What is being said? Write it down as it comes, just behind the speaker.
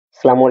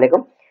अस्सलाम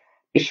वालेकुम।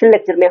 पिछले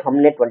लेक्चर में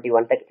हमने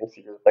 21 तक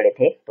एमसीक्यूज पढ़े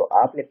थे, तो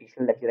आपने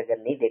पिछले लेक्चर अगर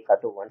नहीं देखा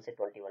तो 1 से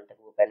 21 तक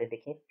वो पहले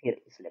देखें, फिर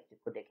इस लेक्चर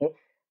को देखें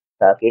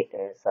ताकि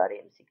सारे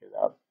एमसीक्यूज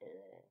आप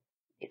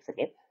देख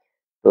सकें।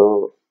 तो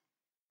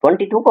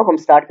 22 को हम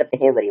स्टार्ट करते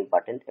हैं। वेरी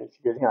इंपॉर्टेंट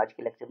एमसीक्यूज हैं आज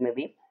के लेक्चर में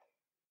भी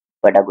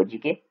पेडागोजी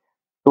के।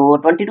 तो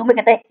 22 में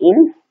कहता है इन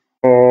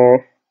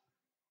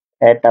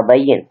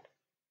तबयन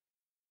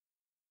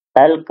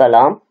अल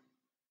कलाम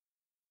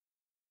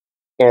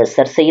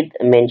sir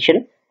Syed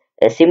mention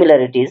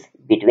similarities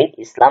between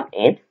Islam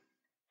and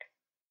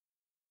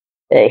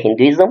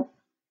Hinduism,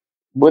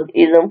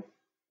 Buddhism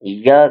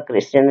या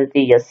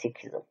क्रिश्चियनिटी या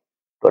सिखिज्म।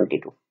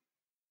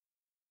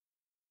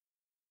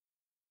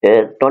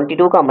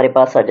 22 का हमारे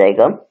पास आ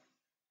जाएगा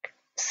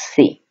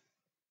सी,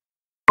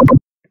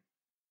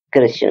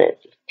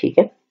 क्रिश्चियनिटी। ठीक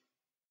है।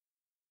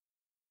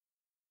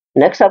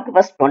 नेक्स्ट आपके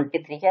पास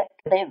 23 है,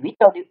 कहते हैं which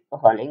of the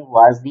following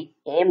was the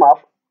aim of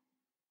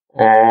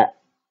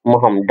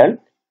Mohammedan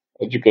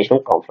educational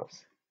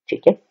conference.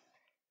 ठीक है,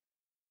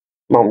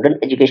 मोहम्मदन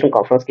एजुकेशन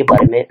कॉन्फ्रेंस के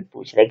बारे में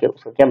पूछ रहे हैं कि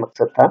उसका क्या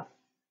मकसद था।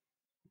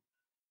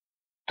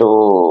 तो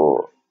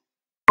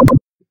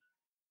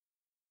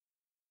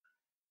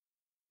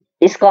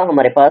इसका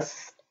हमारे पास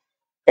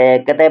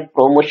कहता है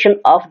promotion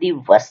of the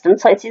western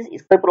sciences,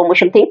 इसका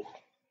प्रोमोशन थी,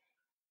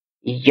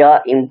 या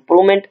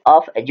improvement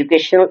of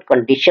educational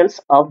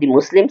conditions of the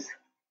Muslims,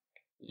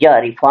 या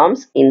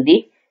reforms in the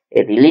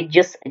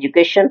religious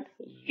education,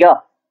 या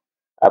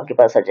आपके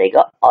पास आ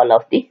जाएगा ऑल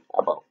ऑफ द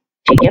अबव।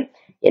 ठीक है,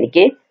 यानी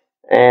कि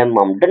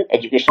मोहम्मदन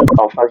एजुकेशन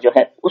कॉन्फ्रेंस जो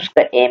है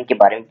उसका एम के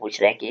बारे में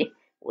पूछ रहे हैं कि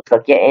उसका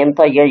क्या एम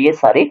था, या ये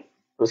सारे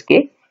उसके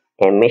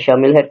एम में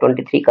शामिल है।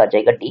 23 का आ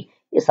जाएगा डी,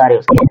 ये सारे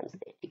उसके एम्स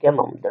थे। ठीक है,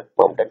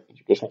 मोहम्मदन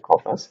एजुकेशन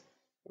कॉन्फ्रेंस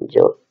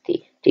जो थी।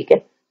 ठीक है।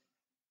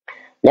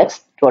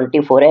 नेक्स्ट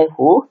 24 है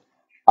हु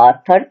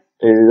ऑथर्ड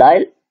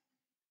लाइल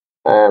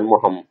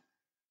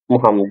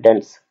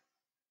मोहम्मदन्स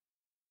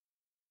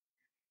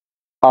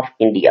ऑफ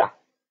इंडिया।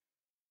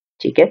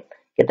 ठीक है,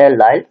 कहता है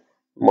लाइल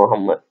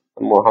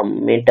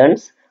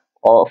मोहम्मदन्स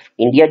ऑफ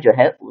इंडिया जो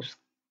है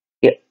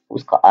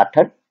उसका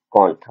ऑथर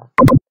कौन था,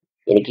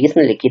 यानी कि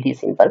किसने लिखी थी।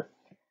 सिंपल,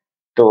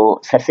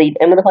 तो सर सैयद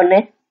अहमद खान ने,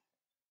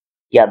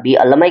 या बी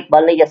अल्लामा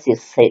इकबाल ने, या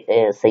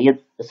सैयद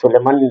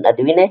सुलेमान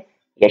नदवी ने,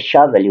 या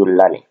शाह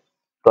वलीउल्लाह ने।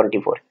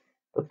 24,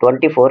 तो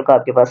 24 का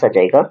आपके पास आ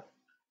जाएगा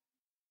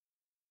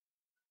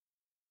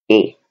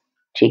ए।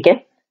 ठीक है,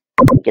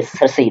 कि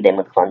सर सैयद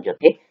अहमद खान जो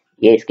थे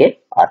ये इसके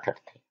ऑथर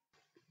थे।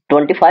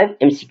 25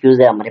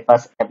 एमसीक्यूज है हमारे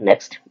पास। अब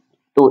नेक्स्ट,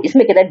 तो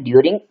इसमें कहता है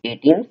during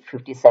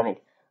 1857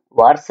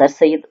 war sir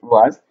Syed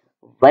was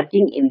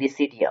working in the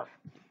city of.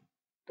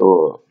 तो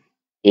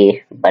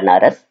ए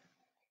बनारस,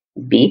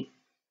 बी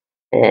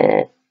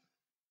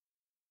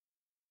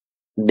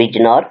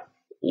बिजनौर,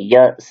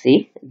 या सी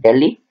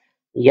दिल्ली,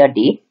 या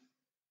डी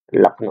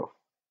लखनऊ।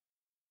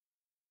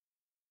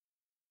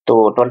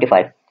 तो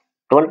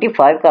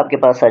 25 का आपके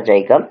पास आ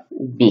जाएगा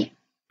बी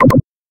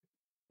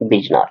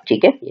बिजनौर।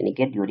 ठीक है, यानी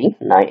कि ड्यूरिंग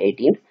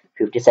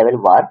 1857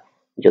 वार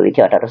जो हुई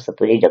थी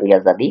 1870 जंग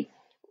आजादी,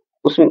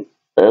 उसमें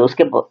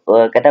उसके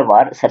कहता है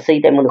वार sir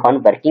Syed Ahmad Khan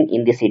working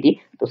in the city.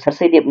 तो सर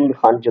सैयद अहमद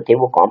खान जो थे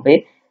वो कहाँ पे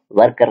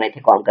वर्क कर रहे थे,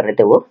 काम कर रहे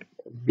थे, वो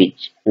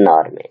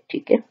बिजनौर में।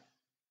 ठीक है।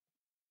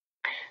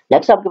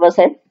 नेक्स्ट आपके पास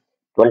है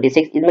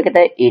 26, इसमें कहता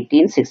है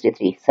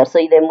 1863 sir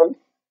Syed Ahmad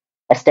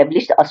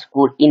established a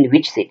school in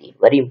which city.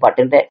 Very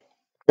important है,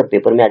 तो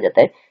पेपर में आ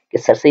जाता है कि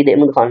सर सैयद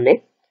अहमद खान ने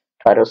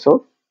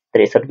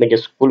 1863 में जो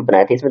स्कूल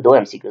बनाया था। इसमें 2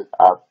 एमसीक्यू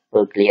आप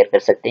क्लियर कर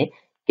सकते हैं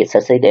कि सर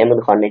सैयद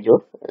अहमद खान ने जो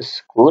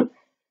स्कूल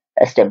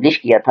एस्टेब्लिश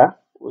किया था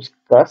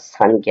उसका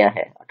सन क्या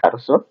है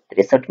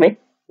 1863 में,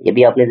 ये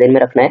भी आपने ध्यान में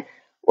रखना है,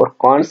 और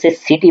कौन से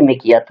सिटी में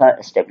किया था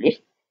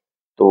एस्टेब्लिश,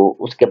 तो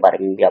उसके बारे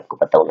में भी आपको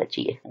पता होना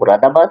चाहिए।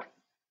 मुरादाबाद,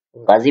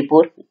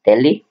 गाजीपुर,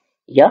 दिल्ली,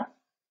 या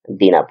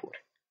दीनापुर।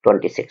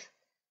 26,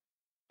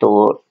 तो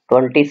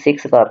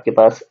 26 का आपके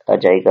पास आ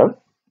जाएगा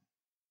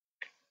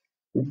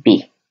बी।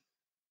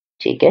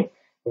 ठीक है,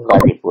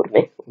 गाजीपुर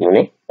में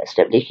उन्होंने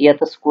एस्टेब्लिश किया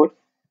था स्कूल।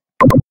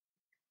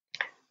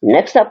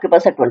 नेक्स्ट आपके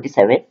पास है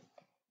 27,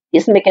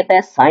 इसमें कहता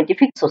है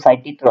scientific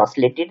society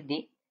translated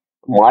the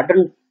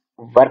modern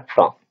work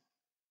from.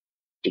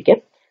 ठीक है,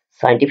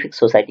 साइंटिफिक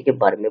सोसाइटी के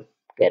बारे में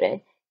कह रहे हैं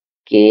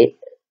कि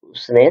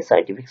उसने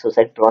साइंटिफिक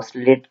सोसाइटी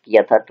ट्रांसलेट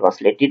किया था,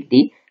 translated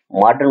the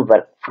modern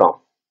work from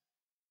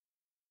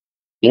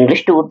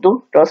English to Urdu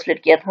translate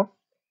किया था,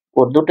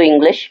 Urdu to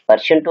English,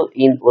 Persian to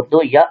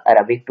Urdu, या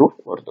अरबिक टू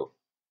उर्दू।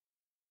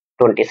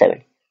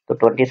 27, तो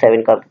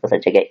 27 का आपके पास आ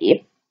जाएगा ए,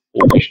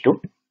 इंग्लिश टू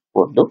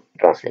उर्दू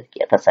ट्रांसलेट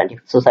किया था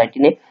साइंटिफिक सोसाइटी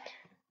ने।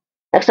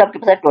 नेक्स्ट आपके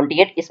पास है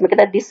 28, इसमें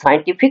कहता है the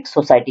scientific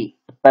society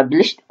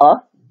published a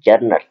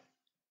journal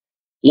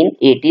in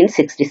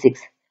 1866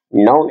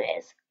 known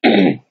as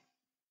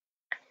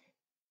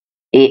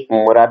a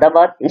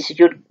Moradabad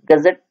institute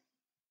gazette,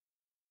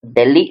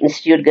 Delhi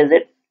institute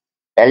gazette,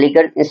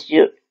 Aligarh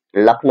institute,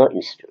 Lucknow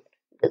institute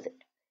gazette.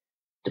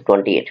 तो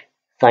 28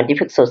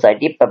 साइंटिफिक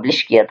सोसाइटी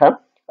पब्लिश किया था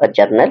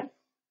जर्नल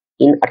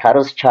इन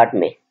 1866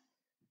 में।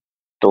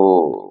 तो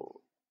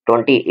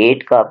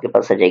 28 का आपके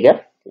पास आ जाएगा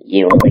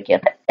ये उन्होंने किया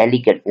था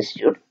एलिगेंट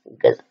इंस्टीट्यूट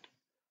गजट।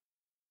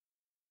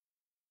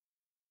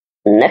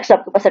 नेक्स्ट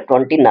आपके पास है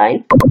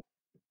 29,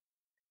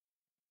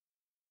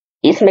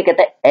 इसमें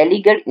कहता है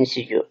elegant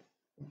institute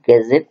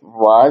gazette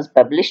was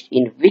published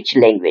in which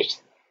language,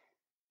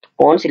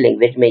 कौन सी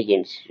लैंग्वेज में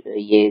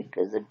ये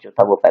गजट जो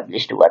था वो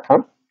पब्लिश्ड हुआ था।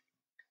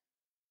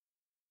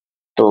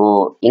 तो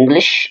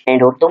इंग्लिश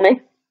एंड उर्दू में,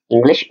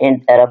 English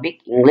and Arabic,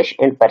 English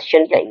and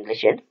Persian, या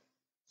इंग्लिश एंड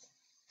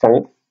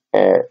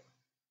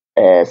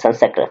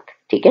संस्कृत।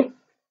 ठीक है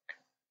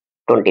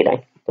 29,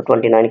 तो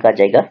 29 का आ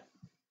जाएगा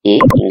ए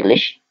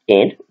इंग्लिश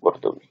एंड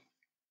उर्दू में।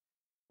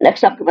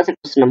 नेक्स्ट आपके पास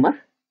क्वेश्चन नंबर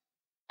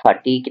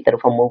 30 की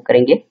तरफ हम मूव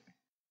करेंगे।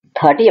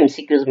 30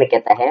 MCQs में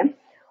कहता है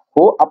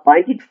who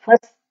appointed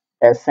first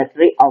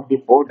secretary of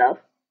the board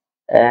of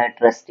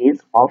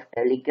trustees of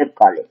Aligarh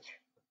college,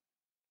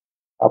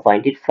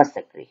 appointed first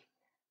secretary.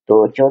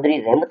 तो चौधरी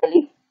रहमत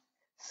अली,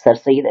 सर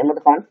सैयद अहमद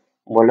खान,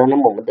 मौलाना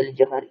मोहम्मद अली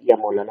जौहर, या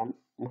मौलाना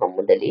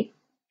मोहम्मद अली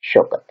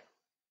शौकत।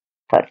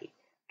 30,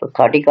 तो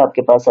 30 का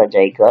आपके पास आ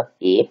जाएगा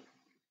ए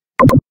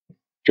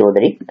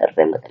चौधरी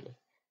रहमत अली।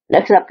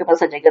 नेक्स्ट आपके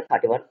पास आ जाएगा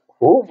 31,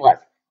 who was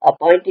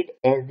appointed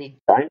as the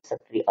joint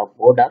secretary of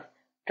board of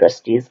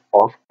trustees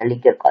of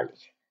Aligarh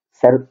college,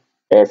 sir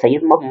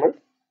Syed Mohammad,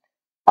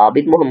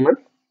 Abid Mohammad,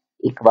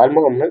 Iqbal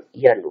Mohammad,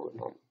 या नूर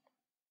मोहम्मद।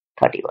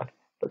 31,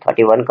 तो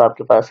 31 का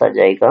आपके पास आ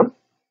जाएगा,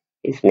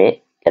 इसमें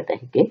कहते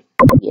हैं कि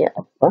ये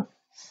आपका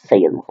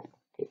सैयद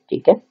मोहम्मद,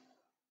 ठीक है,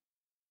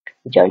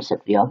 joint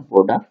secretary of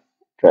board of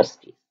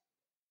trustee.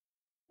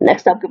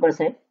 Next आपके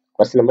पास है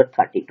क्वेश्चन नंबर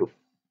 32।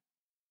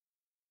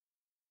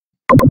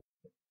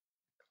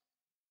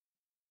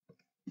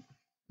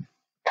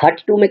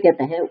 32 में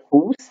कहते हैं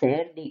who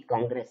said the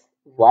Congress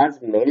was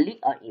mainly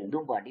a Hindu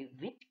body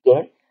which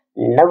can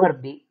never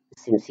be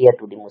sincere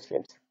to the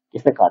Muslims,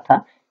 किसने कहा था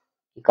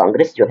कि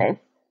कांग्रेस जो है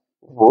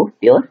वो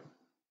प्योर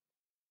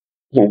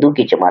हिंदू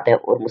की जमात है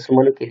और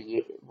मुसलमानों के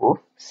लिए वो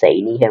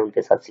सही नहीं है,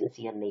 उनके साथ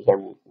सिंसियर नहीं है,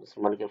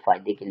 मुसलमानों के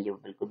फायदे के लिए वो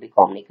बिल्कुल भी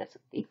काम नहीं कर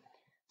सकती।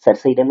 सर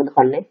सैयद अहमद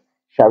खान ने,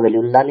 शाह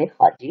वलीउल्लाह ने,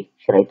 हाजी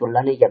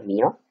शरीयतुल्लाह ने, या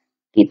मियां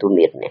तीतू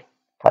मीर ने।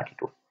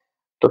 32,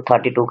 तो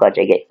 32 का आ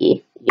जाएगा ए,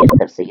 ये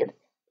सर सैयद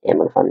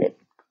अहमद खान ने।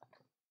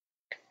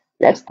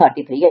 नेक्स्ट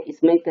 33 है,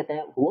 इसमें कहता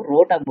है who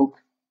wrote a book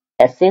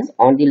essays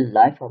on the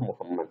life of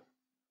Mohammad,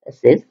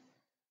 essays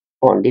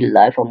on the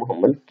life of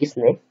Mohammad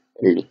किसने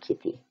लिखी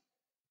थी।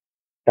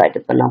 राइटर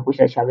का नाम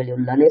पूछा, शाह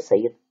वलीउल्लाह ने,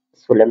 सैयद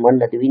सुलेमान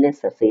नदवी ने,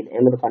 सर सैयद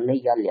अहमद खान ने,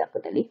 या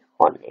लियाकत अली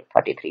खान ने।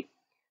 33,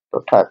 तो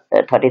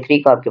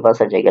 33 का आपके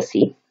पास आ जाएगा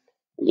सी,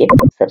 ये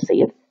सर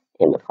सैयद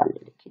अहमद खान ने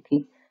लिखी थी।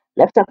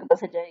 नेक्स्ट आपके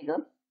पास आ जाएगा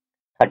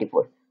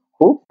 34,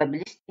 who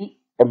published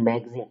the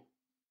magazine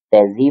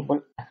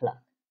तहजीबुल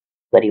Akhlaq,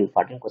 very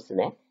important question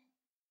है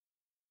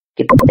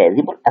कि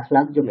तहजीबुल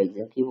अखलाक जो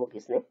मैगजीन थी वो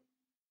किसने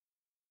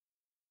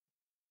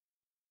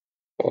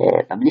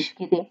पब्लिश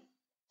की थी,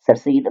 सर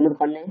सैयद अहमद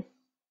खान ने,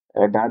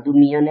 दादू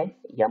मियां ने,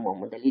 या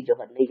मोहम्मद अली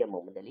जौहर ने, या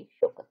मोहम्मद अली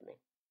शौकत ने।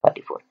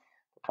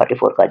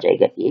 34 का आ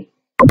जाएगा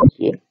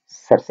ये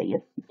सर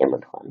सैयद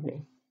अहमद खान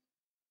ने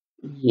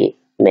ये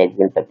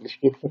मैगजीन पब्लिश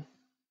की थी।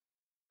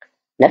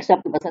 नेक्स्ट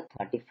आपके पास है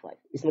 35,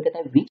 इसमें कहता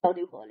है which of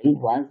the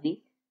following was the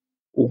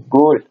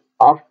goal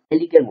of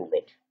Aligarh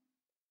movement,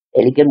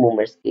 Aligarh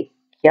movements के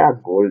क्या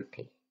गोल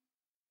थे,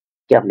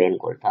 क्या मेन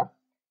गोल था।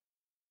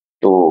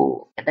 तो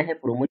कहता है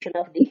promotion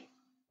of the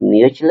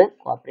mutual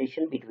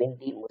cooperation between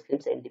the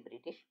Muslims and the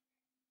British,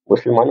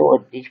 मुसलमानों और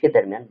ब्रिटिश के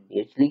दरमियान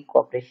म्यूचुअली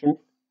कोऑपरेशन,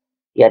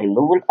 या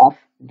removal of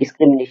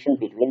discrimination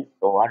between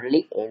worldly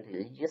and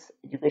religious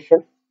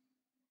education,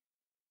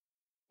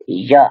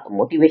 या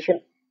motivation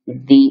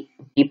the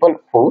people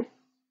for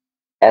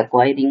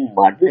acquiring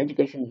modern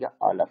education, या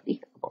ऑल ऑफ द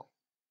अबव।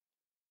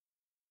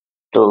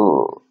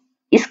 तो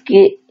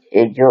इसके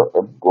जो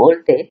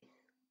गोल थे,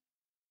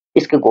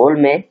 इसके गोल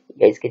में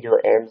या इसके जो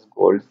एम्स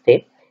गोल्स थे,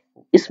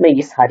 इसमें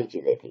ये सारी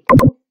चीजें थी,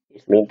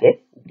 इसमें इनके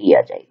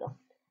दिया जाएगा।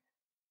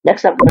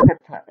 नेक्स्ट आपके पास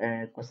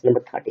क्वेश्चन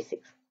नंबर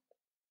 36,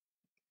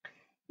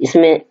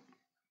 इसमें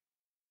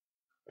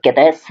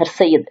कहता है sir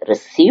Syed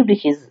received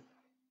his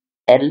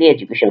early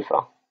education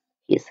from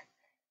his,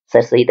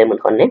 sir Syed Ahmad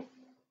Khan ने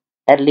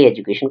अर्ली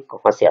एजुकेशन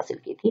कहाँ से हासिल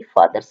की थी,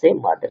 फादर से,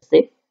 मदर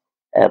से,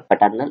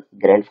 पैटर्नल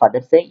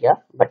ग्रैंडफादर से, या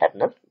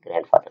मैटरनल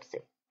ग्रैंडफादर से।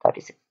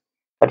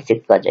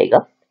 36 का जाएगा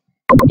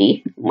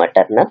डी,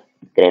 मैटरनल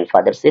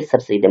ग्रैंडफादर से सर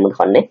सैयद अहमद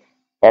खान ने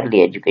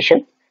अर्ली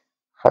एजुकेशन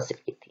हासिल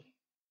की थी।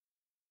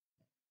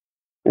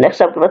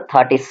 नेक्स्ट आपके पास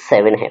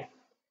 37 है,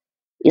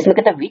 इसमें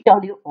कहता है which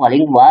of the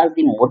following was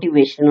the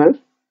motivational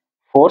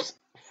force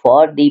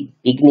for the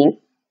beginning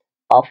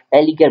of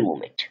Aligarh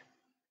movement,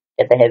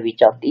 कहता है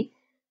which of the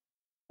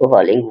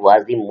following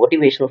was the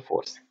motivational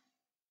force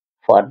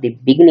for the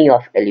beginning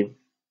of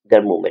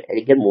Aligarh movement,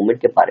 Aligarh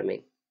movement के बारे में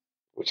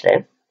पूछ रहे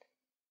हैं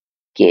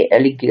कि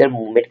अलीगढ़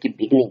मूवमेंट की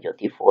बिगिनिंग जो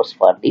थी, फोर्स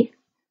फॉर द,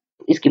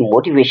 इसकी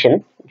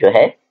मोटिवेशन जो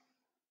है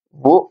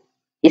वो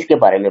इसके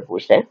बारे में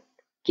पूछ रहे हैं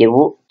कि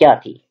वो क्या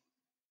थी,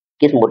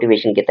 किस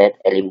मोटिवेशन के तहत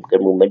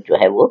अलीगढ़ मूवमेंट जो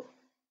है वो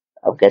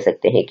अब कह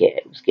सकते हैं कि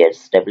उसकी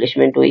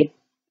एस्टेब्लिशमेंट हुई।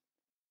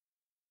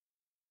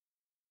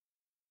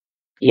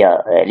 या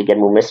एलिगेंट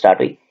मूवमेंट स्टार्ट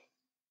हुई।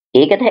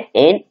 एक कहता है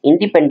an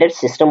independent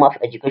system of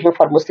education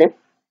for Muslim,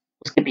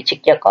 उसके पीछे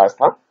क्या काज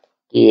था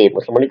कि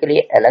मुसलमानों के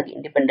लिए अलग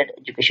इंडिपेंडेंट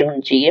एजुकेशन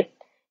होनी चाहिए,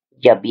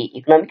 या be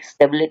economic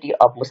stability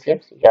of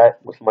Muslims, या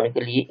मुसलमानों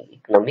के लिए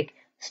इकोनॉमिक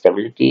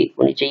स्टेबिलिटी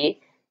होनी चाहिए,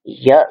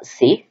 या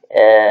सी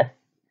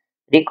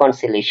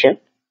reconciliation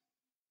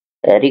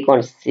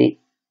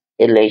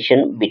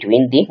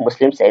between the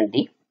Muslims and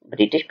the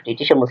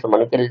British और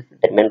मुसलमानों के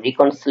दरमियान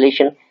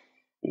रिकॉन्सिलेशन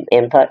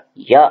एम था,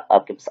 या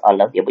आपके पास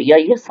ऑल ऑफ द अबव, या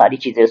ये सारी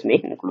चीजें उसमें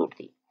इंक्लूड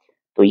थी।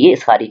 तो ये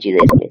सारी चीजें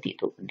इसमें थी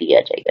तो दिया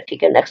जाएगा।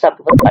 ठीक है, नेक्स्ट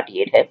आपके पास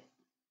 38 है।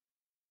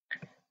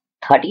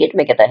 38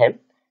 में कहता है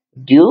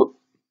due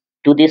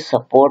to the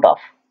support of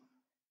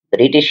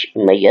British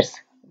Myers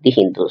the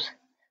Hindus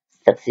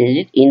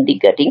succeeded in the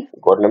getting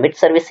government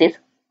services.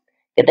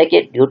 कहता है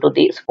कि due to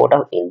the support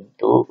of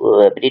Hindu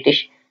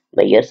British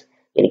Myers,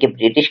 यानी कि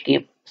ब्रिटिश की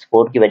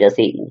सपोर्ट की वजह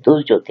से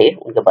हिंदू जो थे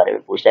उनके बारे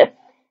में पूछ रहा है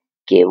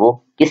कि वो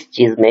किस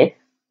चीज में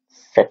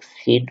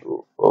सक्सीड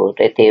हो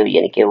रहे थे,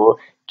 यानी कि वो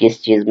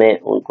किस चीज में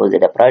उनको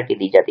ज्यादा प्रायोरिटी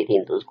दी जाती थी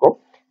हिंदूज को,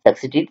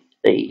 सक्सीड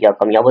या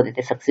कामयाब होते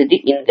थे, succeed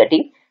in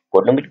getting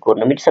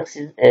government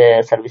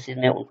services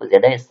में उनको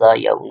ज्यादा हिस्सा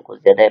या उनको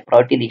ज्यादा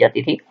प्रायोरिटी दी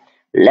जाती थी।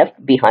 Left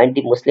behind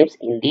the Muslims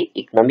in the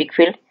economic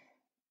field,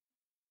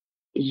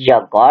 या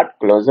got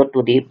closer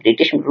to the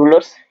British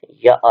rulers,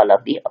 या ऑल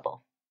ऑफ द अबव।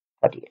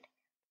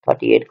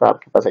 38 का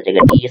आपके पास आ जाएगा,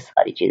 ये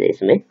सारी चीजें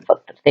इसमें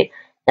फैक्टर थे।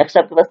 नेक्स्ट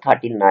आपके पास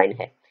 39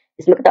 है।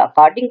 इसमें कहता है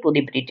according to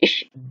the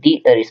British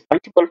the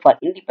responsible for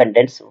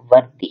independence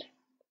were the,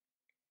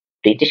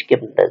 British के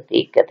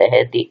नजदीक कहते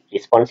हैं the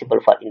responsible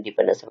for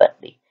independence were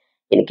the,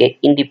 इनके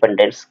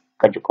इंडिपेंडेंस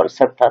का जो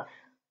कॉन्सेप्ट था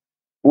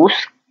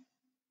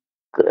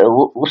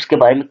उसके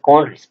बारे में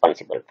कौन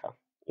रिस्पांसिबल था,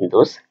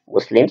 हिंदूज,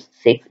 मुस्लिम्स,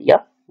 सिख या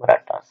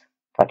मराठास।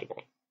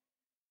 39,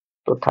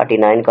 तो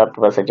 39 का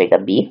आपके पास आ जाएगा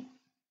बी,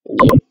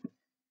 ये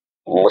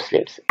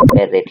मुस्लिम्स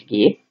कह रहे थे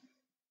कि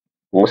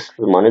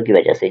मुसलमानों की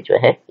वजह से जो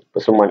है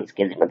मुसलमान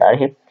इसके जिम्मेदार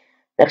हैं।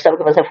 नेक्स्ट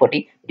आपके पास है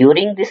 40,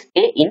 during this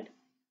stay in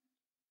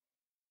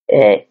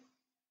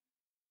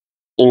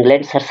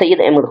England sir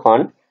Syed Ahmad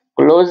Khan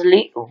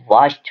closely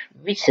watched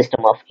which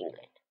system of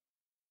England.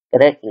 कह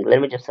रहे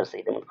इंग्लैंड में जब सर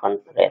सैयद अहमद खान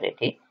रह रहे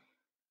थे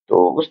तो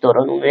उस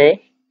दौरान उन्होंने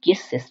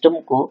किस सिस्टम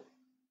को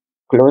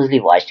क्लोजली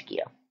वॉच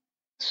किया,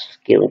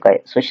 कि उनका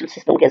सोशल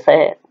सिस्टम कैसा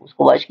है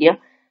उसको वॉच किया,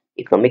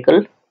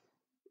 इकोनॉमिकल,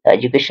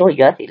 एजुकेशनल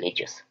या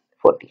रिलीजियस।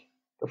 40,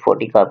 तो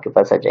 40 का आपके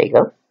पास आ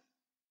जाएगा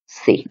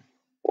सी,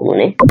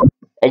 उन्होंने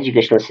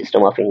एजुकेशनल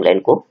सिस्टम ऑफ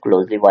इंग्लैंड को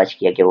क्लोजली वॉच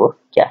किया कि वो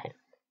क्या है।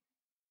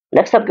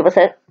 नेक्स्ट आपके पास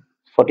है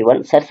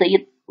 41, sir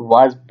Syed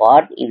was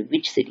born in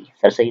which city,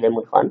 sir Syed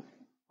Ahmad Khan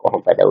कहाँ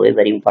पैदा हुए,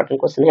 वेरी इंपॉर्टेंट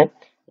क्वेश्चन है,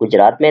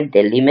 गुजरात में,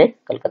 दिल्ली में,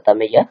 कलकत्ता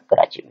में या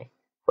कराची में।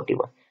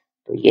 41,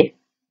 तो ये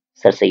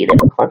सर सैयद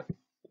अहमद खान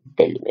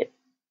दिल्ली में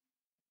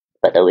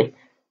पैदा हुए।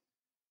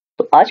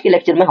 तो आज के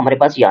लेक्चर में हमारे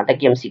पास यहाँ तक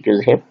की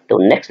MCQs हैं, तो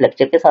नेक्स्ट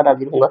लेक्चर के साथ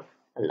हाजिर होऊंगा।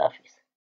 अल्लाह हाफिज।